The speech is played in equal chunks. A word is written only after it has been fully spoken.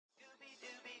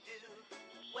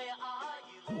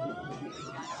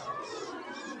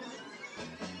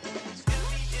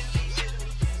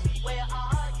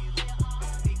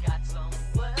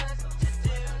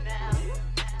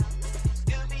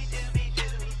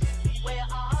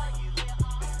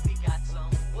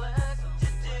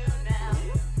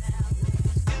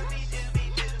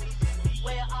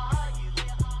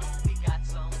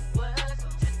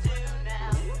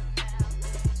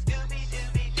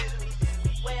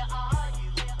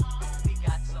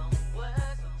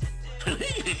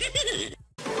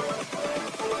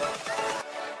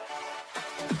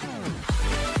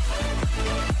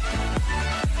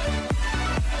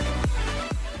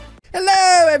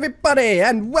Hello everybody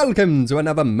and welcome to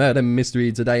another murder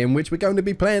mystery today, in which we're going to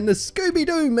be playing the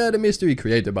Scooby-Doo murder mystery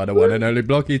created by the one and only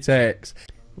Blocky Tex.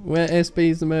 Where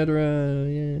SB's the murderer,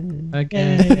 yeah.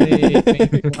 Okay,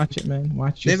 watch it, man.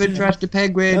 Watch it. Never trust a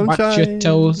penguin. Watch your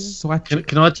toes. Watch it.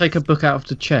 Can I take a book out of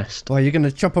the chest? Why, you're going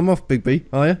to chop him off, Big B,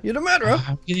 are you? You're the murderer.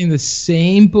 I'm getting the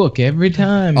same book every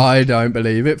time. I don't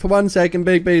believe it. For 1 second,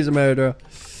 Big B's a murderer.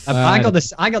 I got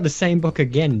the same book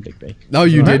again, Big B. No,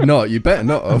 you did not. You better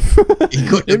not have. He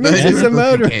got the It means it's a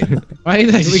murderer. Why are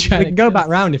you We can go back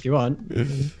round if you want.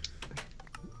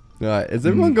 Right, has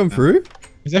everyone gone through?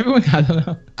 Is everyone? I don't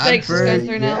know. Thanks for going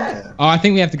through now. Yeah. Oh, I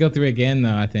think we have to go through again,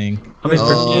 though. I think. Oh, Why,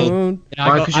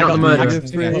 'cause you're not the murderer.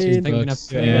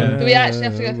 Do we actually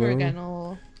have to go through again,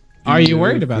 or Are you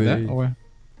worried about that? Or?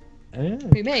 who,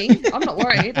 me? I'm not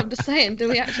worried. I'm just saying. Do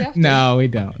we actually have to? No, we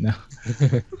don't. No.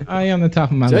 I am on the top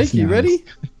of my Jake, list. you now. ready?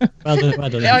 Well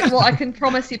done. Well, I can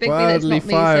promise you, Big B, that it's Wildly not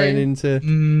me. firing So into.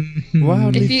 Mhm.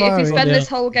 Wildly if you firing. spend this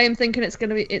whole game thinking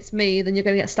it's me, then you're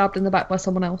gonna get stabbed in the back by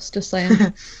someone else. Just saying.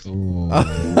 Ooh.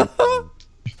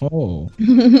 Oh. What do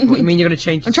you mean you're going to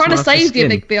change? I'm trying to the save you, skin?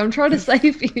 Big B. I'm trying to save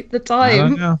you the I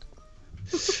don't time. know.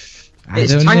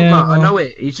 It's Tank Matt, I know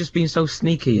it. He's just been so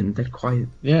sneaky and dead quiet.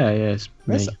 Yeah, it's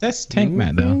me. That's Tank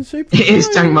Man, though. It is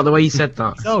Tank Matt the way you said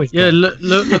that. It's always Yeah, good.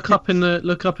 look up in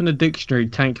the dictionary.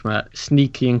 Tank Matt,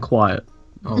 sneaky and quiet.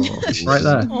 Oh, it's right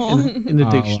there in the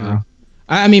Oh, dictionary. wow.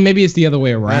 I mean, maybe it's the other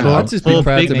way around. I'd just be Or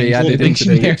proud big to be names, or added into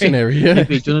the dictionary. dictionary. Yeah.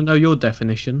 Maybe, do you want to know your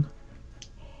definition?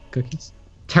 Cookies.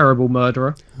 Terrible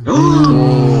murderer.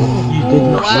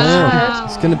 Wow.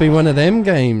 It's gonna be one of them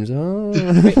games. Oh.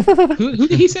 Who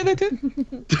did he say that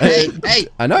to? Hey,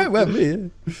 I know it won't be.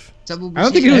 someone I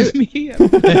don't think it was me. I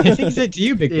think he said to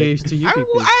you, Big Yeah, B. it's to you. Big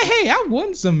B. I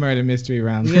won some murder mystery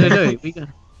rounds. We're gonna do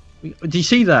it. Do you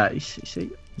see that? You see?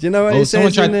 Do you know what Oh, it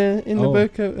someone says tried- in the Oh.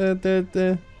 book,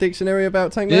 the dictionary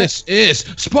about Tank Matt? This is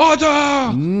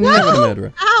Sparta! Never the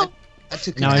murderer. I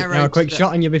took an arrow Now a quick to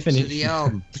shot and you'll be the, to finished. the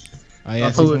arm. Oh, yeah,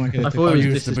 I thought someone it- could I have thought took- it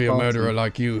was- this is Sparta.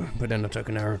 like you, but then I took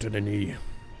an arrow to the knee.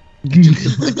 I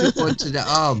took one to the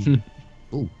arm.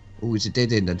 Oh, it's a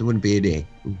dead end. I don't want to be in here.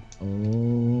 Ooh. Oh,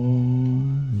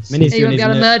 Minnie's Yeah, you won't doing be able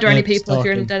to his murder any nerds people if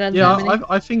you're in a talking. dead end. Yeah, Minnie.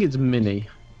 I think it's Minnie.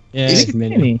 Yeah, Is it's it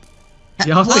Minnie.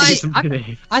 Yeah, I Why? think it's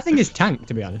Minnie. I think it's Tank,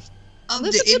 to be honest. I'm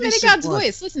Listen the to innocent Minigod's one.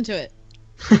 voice. Listen to it.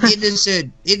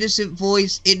 Innocent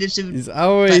voice, innocent. He's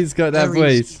always got that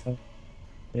very- voice,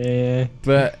 Yeah.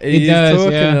 but He he's does,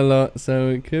 talking yeah. a lot, so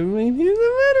it could mean he's a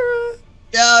murderer.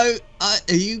 No,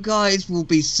 you guys will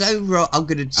be so wrong. I'm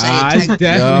gonna say Ah, it. it's Tank-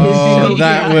 definitely- Oh,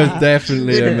 that was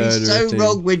definitely You're a gonna be murderer. so team.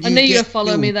 wrong when you I knew you get would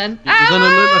follow me killed. then. You're gonna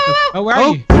look like a. Oh, where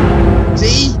are you?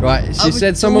 See? Right, she I was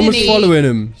said someone was Minnie. following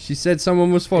him. She said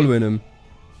someone was following him.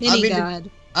 Mini in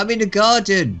God. I'm in the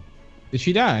garden. Did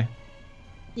she die?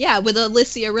 Yeah, with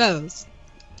Alicia Rose.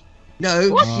 No.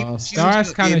 Oh, she Star's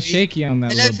was kind not of me. shaky on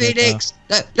that. Hello, little bit, Phoenix.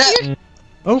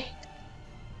 No.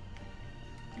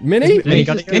 Minnie? Minnie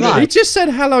got it He right. just said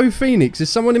hello, Phoenix. Is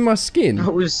someone in my skin?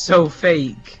 That was so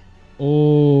fake.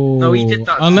 Oh. No, he did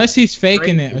that. Unless he's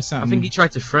faking it or I something. think he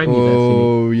tried to frame you there.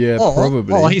 Oh, yeah,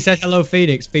 probably. Oh, he said hello,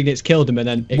 Phoenix. Phoenix killed him, and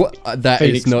then. What? That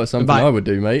Phoenix is not something Goodbye. I would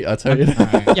do, mate. I tell you.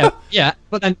 Alright. Yeah.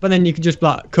 But then you could just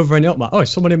like covering it up, like, oh,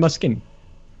 it's someone in my skin.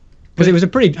 Because it was a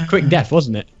pretty quick death,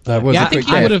 wasn't it? That was Yeah, a I think quick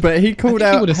he death, would've- but he called I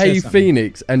think he out, would've "Hey, said something.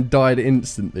 Phoenix," and died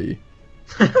instantly.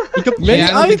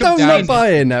 Yeah, I think don't I'm not down.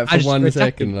 buying that I for just 1 attacked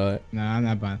second. him. Like, No, I'm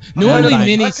not buying. I Normally, kinda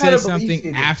Minnie believe says something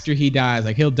Phoenix. after he dies.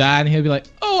 Like he'll die and he'll be like,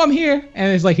 "Oh, I'm here,"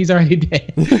 and it's like he's already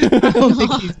dead. I don't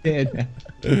think he's dead.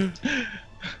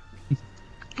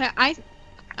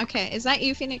 Okay, is that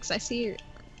you, Phoenix? I see you.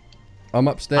 I'm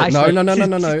upstairs. I No.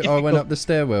 said- I went up the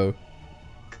stairwell.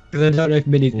 Because I don't know if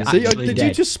Minnie's See, actually did dead.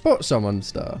 you just spot someone,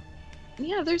 Star?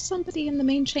 Yeah, there's somebody in the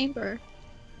main chamber.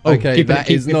 Oh, Okay, keep that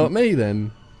is with not him. me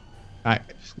then. Right.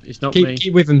 It's not me.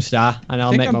 Keep with him, Star, and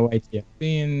I'll think make I'm- my way to you.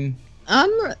 Being, I'm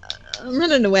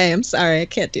running away. I'm sorry. I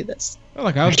can't do this. I feel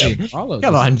like I was being followed.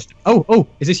 Come on. Oh,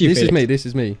 is this you, This is Phoenix? me. This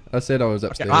is me. I said I was Okay,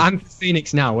 upstairs. I'm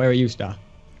Phoenix now. Where are you, Star?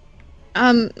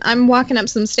 I'm walking up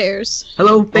some stairs.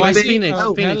 Hello, Oh, I Big see Phoenix.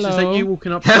 Oh, Phoenix, is that hello. you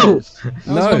walking up? Help! That was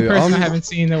No, one person I I'm- haven't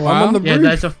seen in a I'm while. on the Yeah, roof.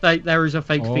 there's a fake. There is a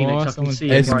fake Oh, Phoenix. I can someone's- see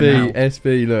it right SB, now.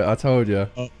 SB, look, I told you.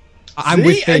 I'm See,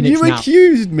 with and Phoenix you now.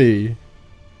 accused me.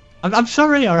 I'm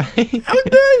sorry, alright? How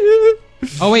dare you?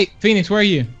 Oh wait, Phoenix, where are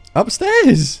you?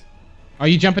 Upstairs. Are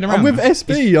you jumping around? I'm with now?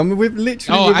 SB. I'm with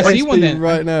literally Oh, with I see SB one then.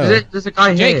 right now. There's a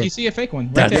guy Jake, here. you see a fake one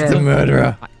right That's there. the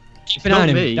murderer. Keep an eye on Not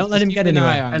him. me. Don't let him Just get keep an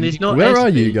eye anywhere. on And him. it's not. Where are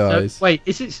SB, you guys? So, wait,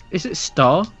 is it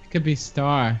Star? Could be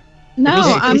Star.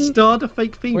 No, Is Star the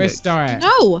fake Phoenix? Where's Star at?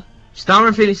 no. Star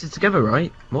and Phoenix are together,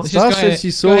 right? What? Let's Star just go said ahead- she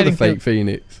go saw ahead the and fake kill-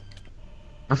 Phoenix.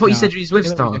 I thought you No. said he's with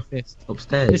Kill it Star your fist.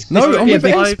 upstairs. No, This I'm could with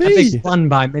be A big SB. plan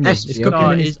by Minnie. SB, It's cooking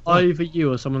Star in his is either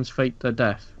you or someone's faked their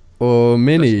death. Or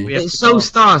Minnie. We have It's to so go.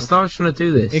 Star. Star's trying to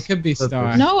do this. It could be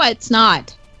Star. No, it's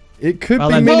not. It could Well,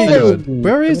 be then- Minnie Whoa! God.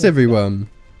 Where is everyone?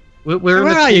 We're in Where the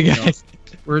are you courtyard. guys?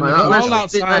 We're in Right, the We're let's all leave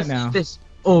outside let's now. leave this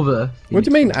over. What do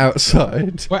you mean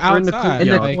outside? We're We're in the outside. In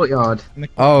the like, courtyard. in the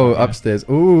Oh, courtyard. upstairs.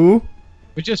 Ooh.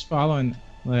 We're just following.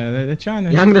 They're trying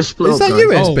to. Yeah, I'm gonna split Is up. that guys.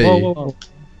 you, Oh, SB? whoa, whoa, whoa.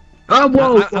 Oh,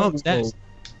 whoa! I'm upstairs.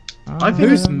 I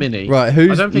think it's Minnie. Right, I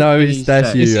who's... don't think No, Minnie's that's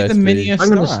dead. you, Is it the Minnie SB. or I'm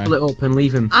gonna Star? split up and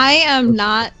leave him. I am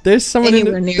not. There's someone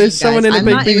Anywhere in near there's you someone guys. in a I'm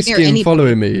big not B even near skin anybody.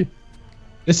 following me.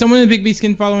 There's someone in a big B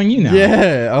skin following you now.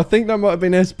 Yeah, I think that might have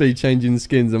been SB changing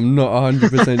skins. I'm not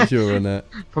 100% sure on that.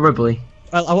 Probably.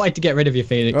 Well, I wanted to get rid of you,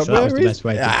 Phoenix, so that was the best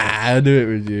way to. I knew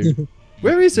it was you.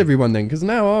 Where is everyone then? Because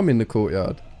now I'm in the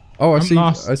courtyard. Oh, I'm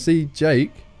lost. I see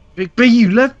Jake. Big B,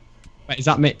 you left. Wait, is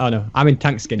that me? Oh no, I'm in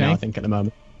tank skin now, I Tank? think, at the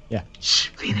moment. Shh,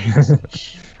 Phoenix.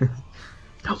 Shh.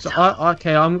 Don't So tell.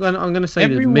 okay, I'm gonna say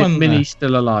that Everyone Minnie's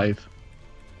still alive.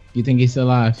 You think he's still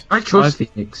alive? I trust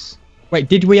Phoenix. Wait,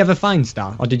 did we ever find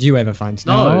Star, or did you ever find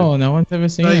Star? No. No, no one's ever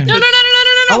seen No, him. No, no, no,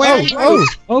 no, no, no, no. Oh, oh,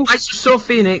 Oh, I just saw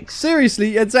Phoenix.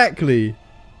 seriously, exactly.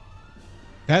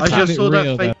 That I just sounded saw that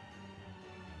real, fake.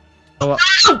 though.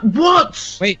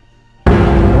 What? Wait,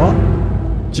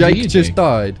 what? Jake you just do?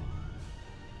 died.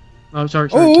 Oh, sorry.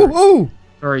 Oh, Sorry. oh.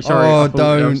 Sorry. Oh, I thought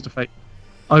that was don't. the fake.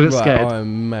 I got Right, scared.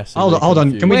 I'm massively Hold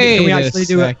on. Can we wait actually a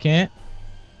do it? second.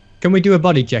 Can we do a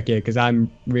body check here? Because I'm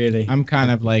really. I'm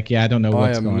kind of like, yeah, I don't know I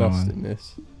what's am going lost on. in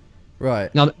this.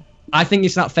 Right. No, I think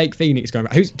it's that fake Phoenix going.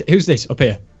 Who's this up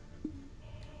here?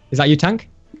 Is that you, Tank?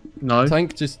 No,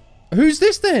 Tank just... Who's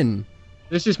this then?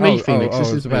 this is me, Phoenix. I This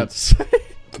was is about me. to say.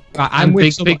 Right, And with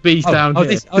Big someone- B's down here.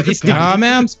 This, it's Oh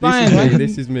man, I'm This spying. is me. man.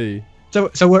 This is me.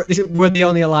 so we're the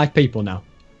only alive people now.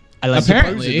 Apparently,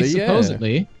 Supposedly, yeah.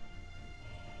 supposedly.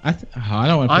 I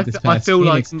don't want to I put this f- I past feel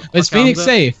like- Phoenix. Is okay, I'm Phoenix go-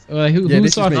 safe? Who Yeah, who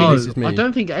this saw is me, Phoenix? this is me. I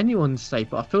don't think anyone's safe,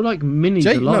 but I feel like Minnie's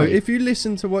Jake, no, alive. if you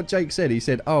listen to what Jake said, he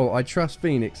said, oh, I trust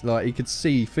Phoenix. Like, he could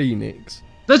see Phoenix.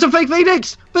 There's a fake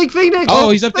Phoenix! Fake Phoenix! Oh,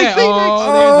 he's up Fake there. Phoenix!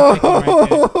 Oh, there's a fake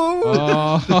one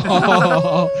right there.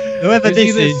 Oh! Oh, Whoever it's this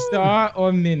either is. Star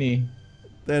or Minnie.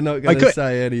 They're not going to could-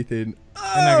 say anything.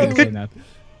 I'm not gonna say nothing.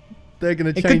 They're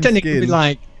going to It could change technically be skin.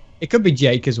 like. It could be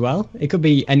Jake as well. It could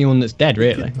be anyone that's dead,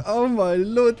 really. Oh my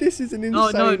lord, this is an No,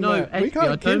 insane no, map. We SB, I can't kill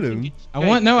don't think him. it's I Jake.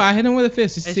 want I hit him with a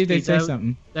fist just to see if they SB, say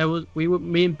something. There was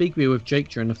me and Big B were with Jake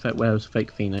during the where it was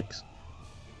fake Phoenix.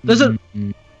 There's a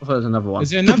I thought there was another one. Is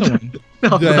there another one? No,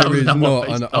 that There was is that one not,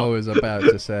 based and off. I was about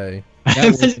to say.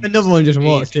 Another one just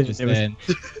walked in. Jesus, It was, man.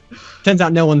 turns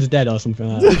out no one's dead or something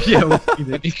like that. Yeah, well,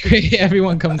 That'd be great.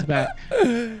 Everyone comes back.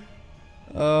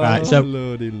 Oh, Right, so-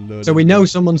 lordy, lordy. So we know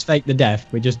someone's faked the death.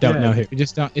 We just don't Yeah. know who. We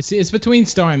just don't. It's between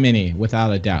Star and Minnie,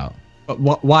 without a doubt. But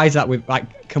why is that? With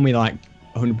like, can we like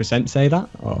 100% say that?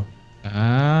 Or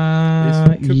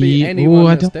Ah, It could be anyone I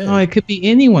that's don't dead. know. It could be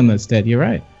anyone that's dead. You're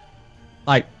right.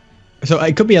 like, so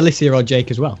it could be Alicia or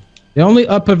Jake as well. The only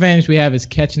up advantage we have is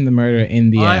catching the murderer in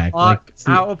the act. it's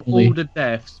the out of only- all the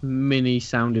deaths, Minnie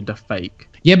sounded a fake.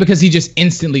 yeah, because he just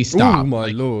instantly Oh stopped. my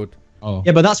like, lord. oh.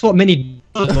 Yeah, but that's what Minnie.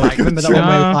 Like, remember that one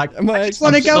where it was like, My I ex- just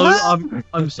want to go so, home.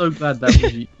 I'm so glad that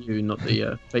was you, not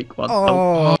the fake one.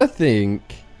 Oh, I think.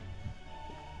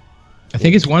 I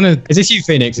think it's one of. Is this you,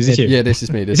 Phoenix? Is this you? Yeah, this is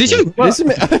me. This Is is this me. you? This is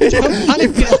me. I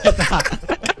didn't feel like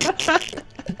that.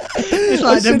 It's I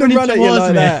like they're should have running run at you towards like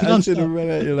me. that. I Non-stop. should have run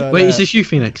at you like Wait, that. is this you,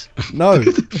 Phoenix? No.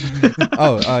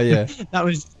 Oh, yeah. That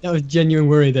was genuine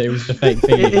worry that it was the fake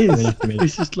thing. It is. To me.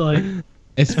 It's just like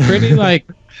It's pretty like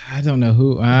I don't know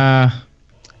who.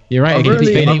 You're right. I It could be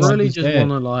really anyone who's just dead.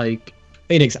 want to like.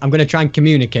 Phoenix, I'm gonna try and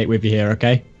communicate with you here,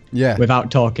 okay? Yeah.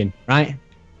 Without talking, right?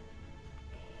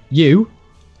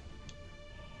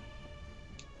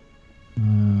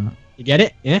 You get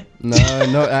it? Yeah? No,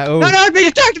 not at all. No, I'm being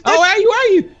attacked! Oh, where are you? Where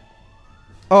are you?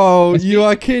 Oh, It's you me.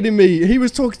 are kidding me. He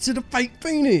was talking to the fake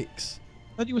Phoenix.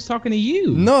 I thought he was talking to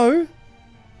you. No.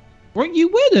 Weren't you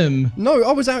with him? No,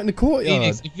 I was out in the courtyard.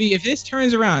 Phoenix, if this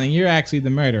turns around and you're actually the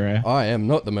murderer. I am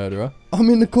not the murderer. I'm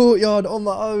in the courtyard on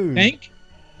my own. Think?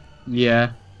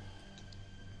 Yeah.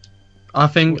 I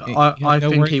think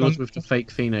he was with the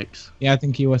fake Phoenix. Yeah, I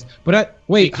think he was. But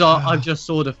wait. Because I just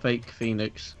saw the fake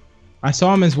Phoenix. I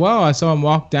saw him as well. I saw him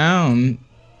walk down.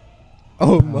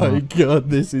 Oh my god,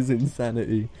 this is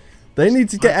insanity. They need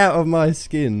to get out of my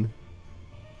skin.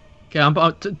 Okay, I'm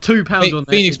about £2 Wait, on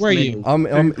that. Phoenix, where are you?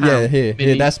 Yeah, here,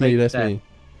 that's me, that's there. me.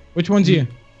 Which one's you?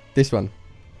 This one.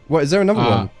 What, is there another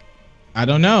one? I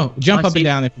don't know. Jump up and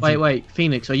down. Wait,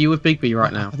 Phoenix, are you with Bigby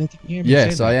right now?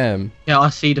 Yes, I am. Yeah, I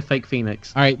see the fake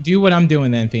Phoenix. All right, do what I'm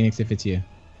doing then, Phoenix, if it's you.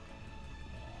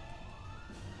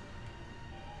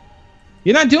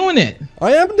 You're not doing it.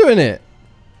 I am doing it.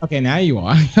 Okay, now you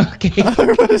are. Okay. I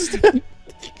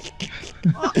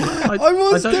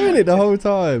was doing it the whole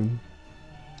time.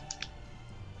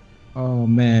 Oh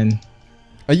man.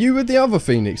 Are you with the other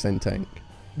Phoenix then, Tank?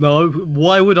 No,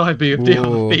 why would I be with the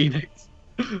Whoa. other Phoenix?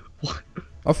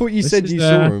 I thought you said you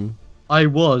saw him. I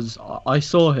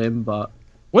saw him, but...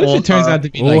 What if it turns out to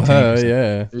be like her,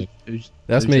 10%? yeah.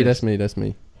 That's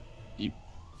me.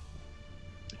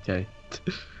 Okay.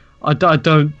 I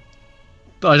don't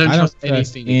trust any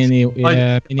Phoenix.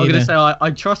 I'm gonna say I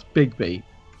trust Bigby.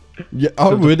 Yeah,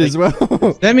 I would as well.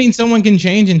 That means someone can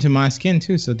change into my skin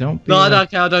too, so don't be No,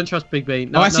 okay, I don't trust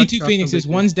Bigby. No, I see two Phoenixes.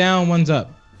 One's down, one's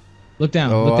up. Look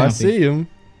down. Oh, look down, I see him.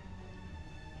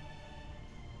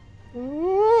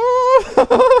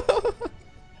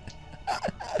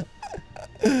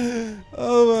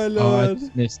 Oh my lord. Oh, I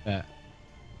just missed that.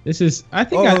 This is, I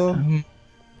think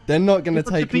they're not going to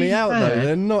But take to be me out fair, though.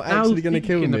 They're not actually going to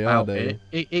kill me, are they?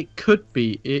 It could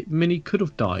be. Minnie could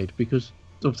have died because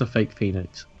of the fake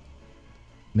Phoenix.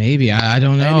 Maybe, I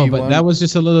don't know, but that was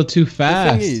just a little too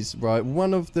fast. The thing is, right,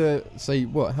 one of the, say,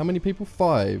 what, how many people?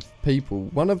 5 people.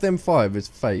 One of them 5 is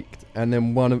faked, and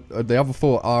then one of the other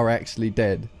 4 are actually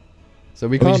dead. So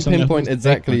we can't pinpoint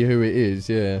exactly who it is,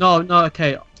 yeah. No,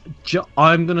 okay.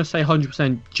 I'm going to say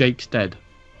 100% Jake's dead.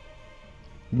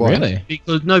 Why? Really?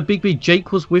 Because, no, Bigby,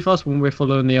 Jake was with us when we were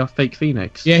following the fake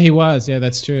Phoenix. Yeah, he was. Yeah,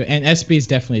 that's true. And SB is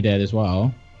definitely dead as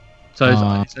well.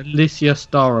 So it's Alicia,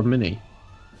 Star, and Minnie.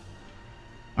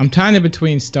 I'm kind of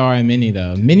between Star and Minnie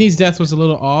though. Minnie's death was a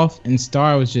little off, and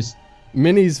Star was just.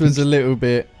 Minnie's was a little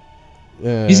bit.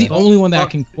 He's the only one that I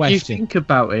can question. If you think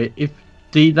about it, if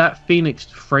that Phoenix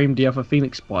framed the other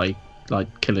Phoenix by like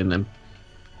killing them.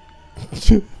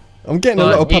 I'm getting a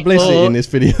lot of publicity in this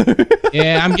video.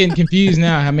 Yeah, I'm getting confused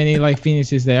now. How many like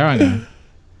Phoenixes there are now?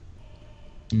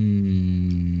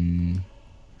 I'm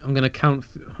gonna count.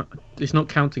 It's not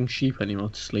counting sheep anymore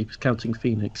to sleep. It's counting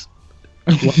Phoenix.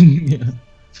 Yeah.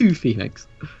 2 Phoenix.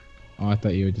 Oh, I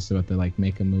thought you were just about to like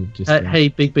make a move. Just hey,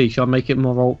 Big B, shall I make it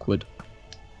more awkward?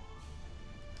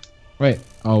 Wait.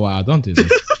 Oh wow! Don't do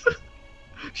this.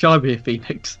 Shall I be a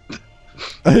Phoenix?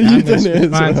 You done it as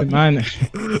mine, well. mine.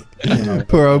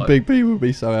 Poor old Big B will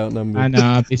be so outnumbered. I know.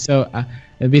 I'll be so.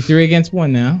 It'll be 3 against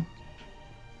 1 now.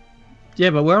 Yeah,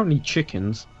 but we're only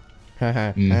chickens.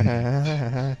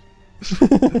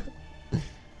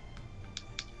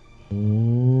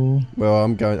 Ooh. Well,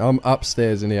 I'm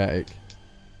upstairs in the attic.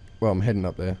 Well, I'm heading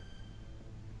up there.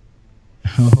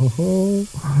 Oh,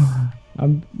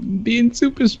 I'm being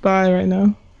super spy right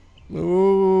now.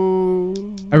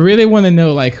 Ooh. I really want to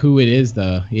know like who it is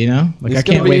though, you know? Like It's I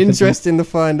can't gonna be wait interesting to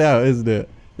find out, isn't it?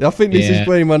 I think this is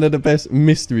probably one of the best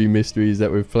mysteries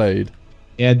that we've played.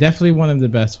 Yeah, definitely one of the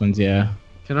best ones, yeah.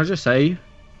 Can I just say,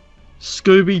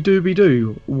 Scooby Dooby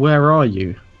Doo, where are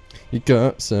you? You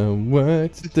got some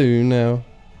work to do now.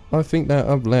 I think that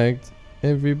I've lagged.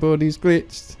 Everybody's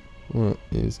glitched. What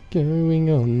is going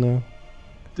on now?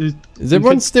 Is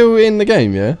everyone still in the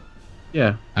game, yeah?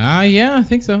 Yeah. Yeah, I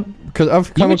think so. Because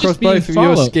I've come across both of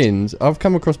your skins. I've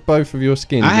come across both of your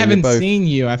skins. I haven't seen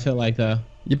you, I feel like, though.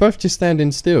 You're both just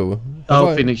standing still.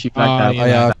 Oh, Phoenix, you blacked out.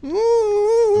 Yeah.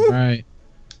 Alright.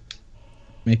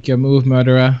 Make your move,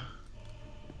 murderer.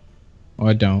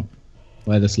 Or don't.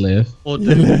 Let us live. Or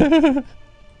do.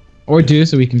 Or do,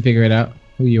 so we can figure it out.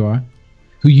 Who you are.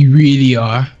 Who you really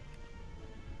are.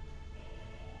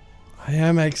 I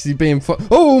am actually being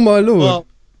oh my lord. Well,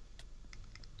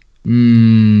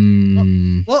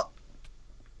 What?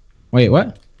 Wait,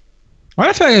 what? Why do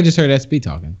I feel like I just heard SB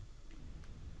talking?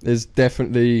 There's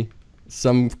definitely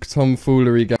some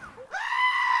tomfoolery going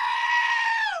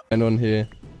on here.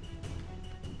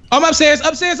 I'm upstairs,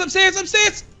 upstairs, upstairs,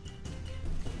 upstairs!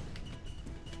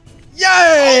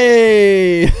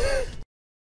 Yay!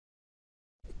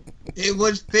 It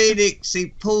was Phoenix. He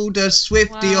pulled a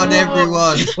Swifty on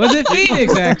everyone. Was it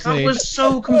Phoenix, actually? That was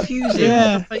so confusing.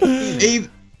 Yeah.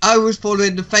 I was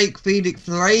following the fake Phoenix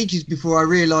for ages before I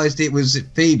realised it was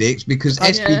Phoenix because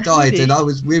SP died and I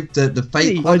was with the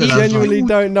fake I one. And I was genuinely like,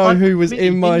 don't know who was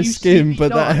in my you skin, see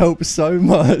but that me helps so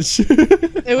much.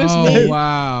 It was Oh me.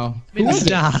 wow. Who was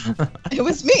it? It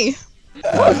was me.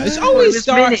 It's always was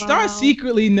Star. Minnie. Star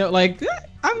secretly know, like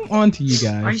I'm onto you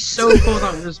I guys. so thought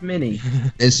that was Minnie.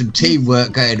 There's some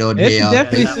teamwork going on It's here. I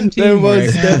definitely think. some There teamwork.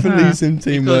 was definitely some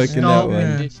teamwork Because in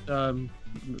that Star one.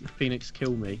 witnessed Phoenix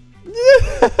kill me.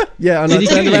 Yeah, and Did I he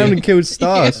turned kill around you? and killed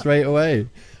Star Yeah. straight away.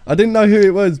 I didn't know who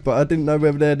it was, but I didn't know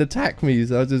whether they'd attack me,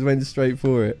 so I just went straight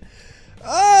for it.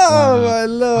 Oh my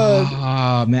lord!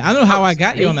 Oh man, I don't know how I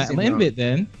got you on that Amazing, limbit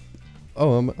then.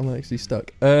 Oh, I'm actually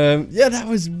stuck. Yeah, that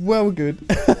was well good.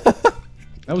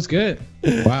 That was good.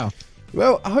 Wow.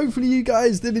 Well, hopefully you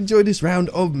guys did enjoy this round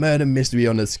of Murder Mystery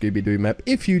on the Scooby-Doo map.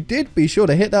 If you did, be sure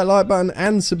to hit that like button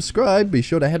and subscribe. Be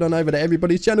sure to head on over to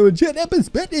everybody's channel and check their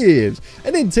perspectives.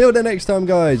 And until the next time,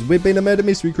 guys, we've been the Murder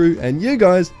Mystery crew, and you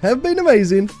guys have been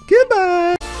amazing. Goodbye.